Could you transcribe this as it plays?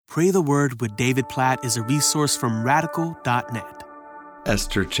Pray the Word with David Platt is a resource from Radical.net.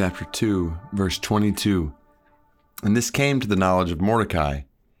 Esther chapter 2, verse 22. And this came to the knowledge of Mordecai,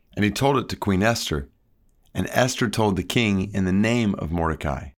 and he told it to Queen Esther. And Esther told the king in the name of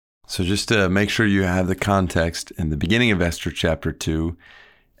Mordecai. So just to make sure you have the context, in the beginning of Esther chapter 2,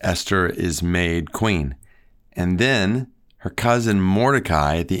 Esther is made queen. And then her cousin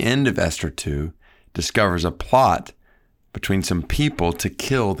Mordecai, at the end of Esther 2, discovers a plot between some people to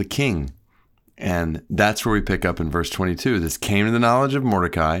kill the king. And that's where we pick up in verse 22. This came to the knowledge of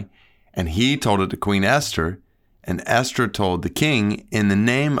Mordecai, and he told it to Queen Esther, and Esther told the king in the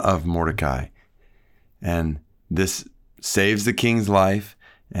name of Mordecai. And this saves the king's life.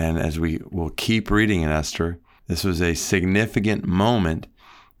 And as we will keep reading in Esther, this was a significant moment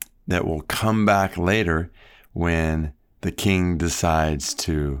that will come back later when the king decides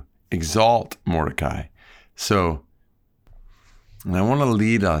to exalt Mordecai. And I want to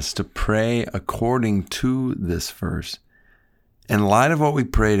lead us to pray according to this verse. In light of what we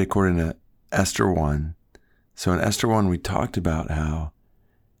prayed according to Esther 1, so in Esther 1, we talked about how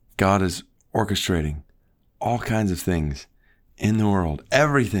God is orchestrating all kinds of things in the world,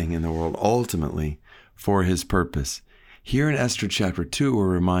 everything in the world, ultimately for his purpose. Here in Esther chapter 2, we're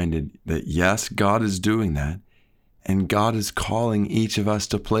reminded that yes, God is doing that, and God is calling each of us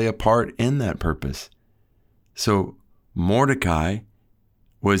to play a part in that purpose. So Mordecai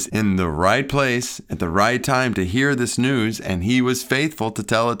was in the right place at the right time to hear this news, and he was faithful to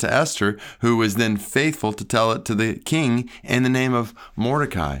tell it to Esther, who was then faithful to tell it to the king in the name of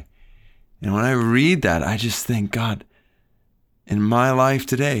Mordecai. And when I read that, I just think, God, in my life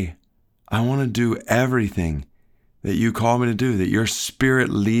today, I want to do everything that you call me to do, that your Spirit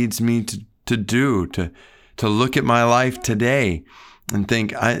leads me to do, to look at my life today and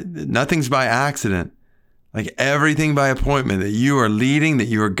think nothing's by accident. Like everything by appointment, that you are leading, that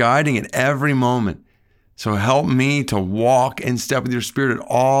you are guiding at every moment. So help me to walk in step with your Spirit at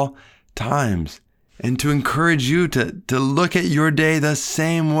all times, and to encourage you to look at your day the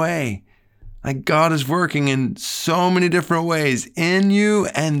same way. Like God is working in so many different ways in you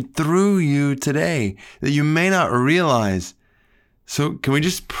and through you today that you may not realize. So can we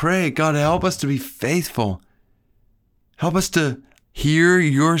just pray, God, help us to be faithful. Help us to hear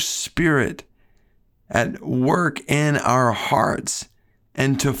your Spirit at work in our hearts,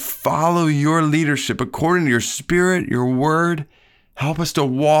 and to follow your leadership according to your Spirit, your word. Help us to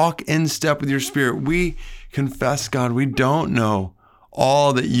walk in step with your Spirit. We confess, God, we don't know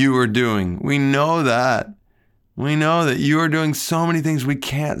all that you are doing. We know that. We know that you are doing so many things we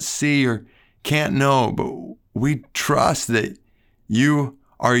can't see or can't know, but we trust that you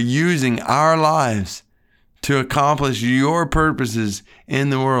are using our lives to accomplish your purposes in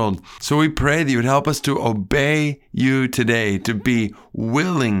the world. So we pray that you would help us to obey you today, to be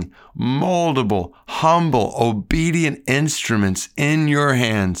willing, moldable, humble, obedient instruments in your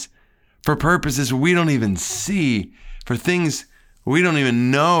hands for purposes we don't even see, for things we don't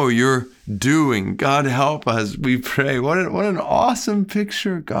even know you're doing. God, help us, we pray. What an awesome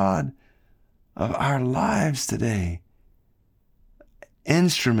picture, God, of our lives today.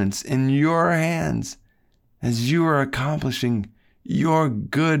 Instruments in your hands as you are accomplishing your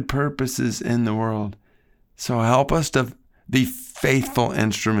good purposes in the world. So help us to be faithful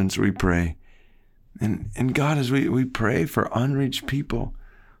instruments, we pray. And God, as we pray for unreached people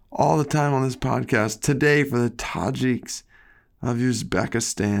all the time on this podcast, today for the Tajiks of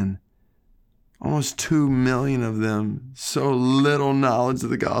Uzbekistan, almost 2 million of them, so little knowledge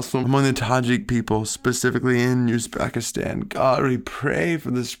of the gospel among the Tajik people, specifically in Uzbekistan. God, we pray for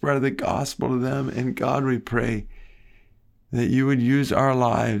the spread of the gospel to them. And God, we pray that you would use our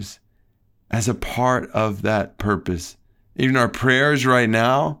lives as a part of that purpose. Even our prayers right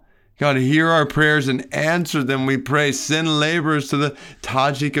now, God, hear our prayers and answer them. We pray, send laborers to the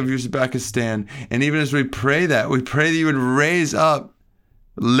Tajik of Uzbekistan. And even as we pray that you would raise up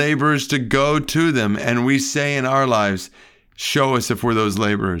laborers to go to them. And we say in our lives, show us if we're those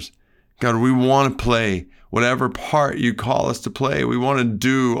laborers. God, we want to play whatever part you call us to play. We want to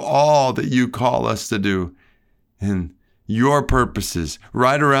do all that you call us to do in your purposes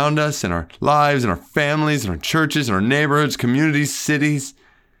right around us in our lives, in our families, in our churches, in our neighborhoods, communities, cities.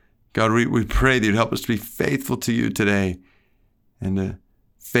 God, we pray that you'd help us to be faithful to you today and to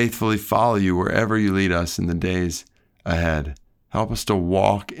faithfully follow you wherever you lead us in the days ahead. Help us to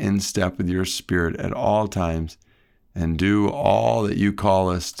walk in step with your Spirit at all times and do all that you call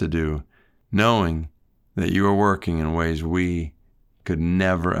us to do, knowing that you are working in ways we could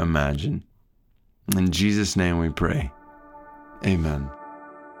never imagine. In Jesus' name we pray. Amen.